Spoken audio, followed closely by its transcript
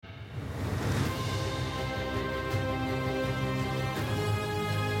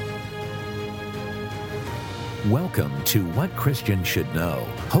Welcome to What Christians Should Know,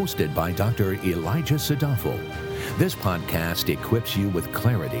 hosted by Dr. Elijah Sadafel. This podcast equips you with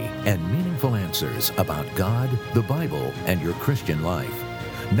clarity and meaningful answers about God, the Bible, and your Christian life.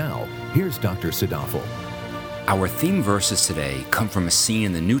 Now, here's Dr. Sadafel. Our theme verses today come from a scene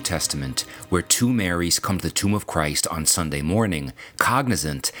in the New Testament where two Marys come to the tomb of Christ on Sunday morning,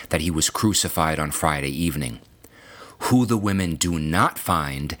 cognizant that he was crucified on Friday evening. Who the women do not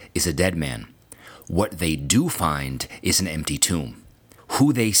find is a dead man. What they do find is an empty tomb.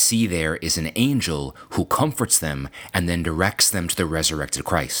 Who they see there is an angel who comforts them and then directs them to the resurrected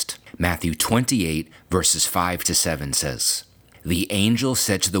Christ. Matthew 28, verses 5 to 7 says, "The angel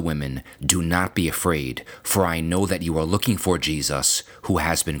said to the women, 'Do not be afraid, for I know that you are looking for Jesus, who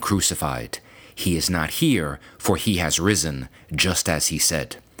has been crucified. He is not here, for he has risen, just as he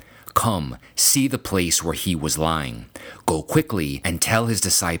said. Come, see the place where he was lying. Go quickly and tell his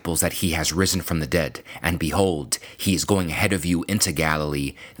disciples that he has risen from the dead. And behold, he is going ahead of you into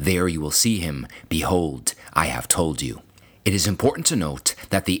Galilee. There you will see him. Behold, I have told you.'" It is important to note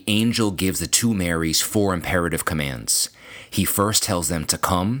that the angel gives the two Marys four imperative commands. He first tells them to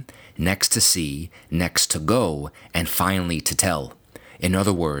come, next to see, next to go, and finally to tell. In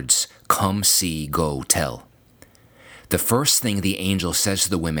other words, come, see, go, tell. The first thing the angel says to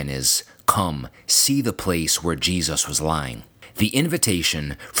the women is, "Come, see the place where Jesus was lying." The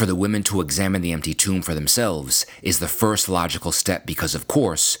invitation for the women to examine the empty tomb for themselves is the first logical step because, of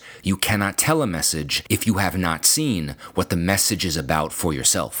course, you cannot tell a message if you have not seen what the message is about for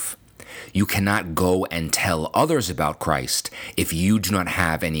yourself. You cannot go and tell others about Christ if you do not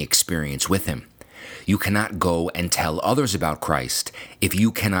have any experience with him. You cannot go and tell others about Christ if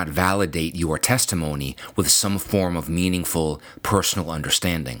you cannot validate your testimony with some form of meaningful personal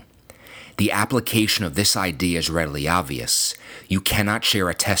understanding. The application of this idea is readily obvious. You cannot share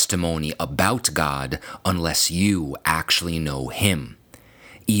a testimony about God unless you actually know him.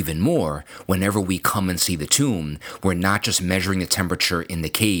 Even more, whenever we come and see the tomb, we're not just measuring the temperature in the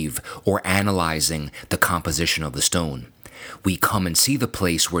cave or analyzing the composition of the stone. We come and see the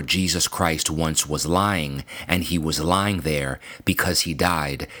place where Jesus Christ once was lying, and he was lying there because he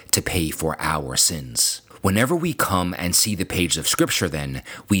died to pay for our sins. Whenever we come and see the pages of Scripture, then,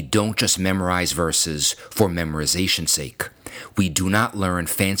 we don't just memorize verses for memorization's sake. We do not learn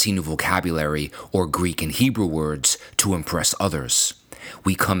fancy new vocabulary or Greek and Hebrew words to impress others.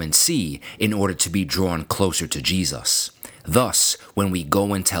 We come and see in order to be drawn closer to Jesus. Thus, when we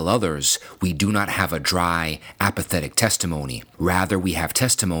go and tell others, we do not have a dry, apathetic testimony. Rather, we have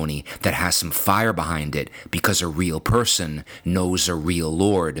testimony that has some fire behind it because a real person knows a real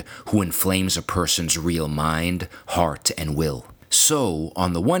Lord who inflames a person's real mind, heart, and will. So,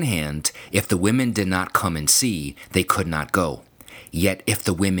 on the one hand, if the women did not come and see, they could not go. Yet, if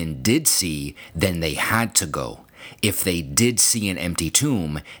the women did see, then they had to go. If they did see an empty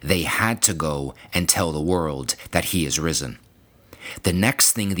tomb, they had to go and tell the world that he is risen. The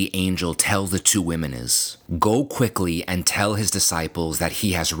next thing the angel tells the two women is, "Go quickly and tell his disciples that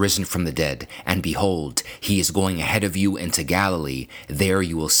he has risen from the dead, and behold, he is going ahead of you into Galilee. There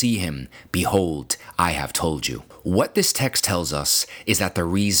you will see him. Behold, I have told you." What this text tells us is that the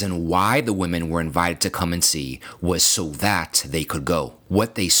reason why the women were invited to come and see was so that they could go.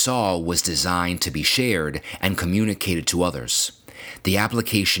 What they saw was designed to be shared and communicated to others. The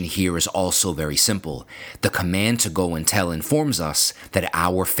application here is also very simple. The command to go and tell informs us that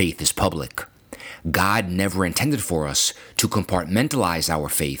our faith is public. God never intended for us to compartmentalize our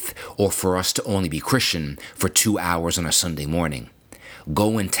faith or for us to only be Christian for 2 hours on a Sunday morning.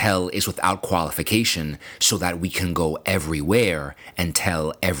 Go and tell is without qualification so that we can go everywhere and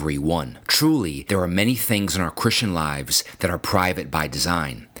tell everyone. Truly, there are many things in our Christian lives that are private by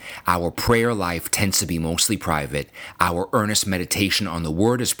design. Our prayer life tends to be mostly private, our earnest meditation on the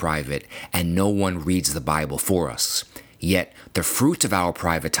Word is private, and no one reads the Bible for us. Yet, the fruit of our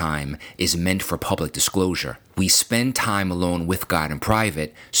private time is meant for public disclosure. We spend time alone with God in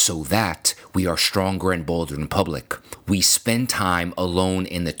private so that we are stronger and bolder in public. We spend time alone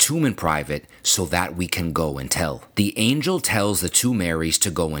in the tomb in private so that we can go and tell. The angel tells the two Marys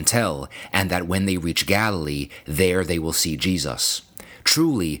to go and tell, and that when they reach Galilee, there they will see Jesus.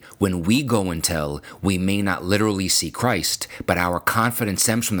 Truly, when we go and tell, we may not literally see Christ, but our confidence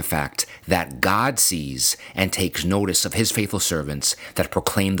stems from the fact that God sees and takes notice of his faithful servants that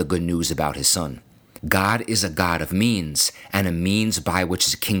proclaim the good news about his Son. God is a God of means, and a means by which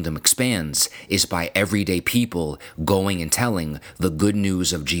his kingdom expands is by everyday people going and telling the good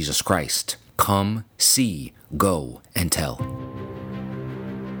news of Jesus Christ. Come, see, go, and tell.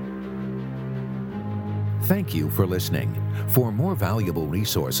 Thank you for listening. For more valuable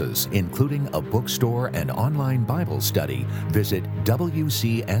resources, including a bookstore and online Bible study, visit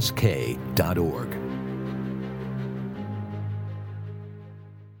wcsk.org.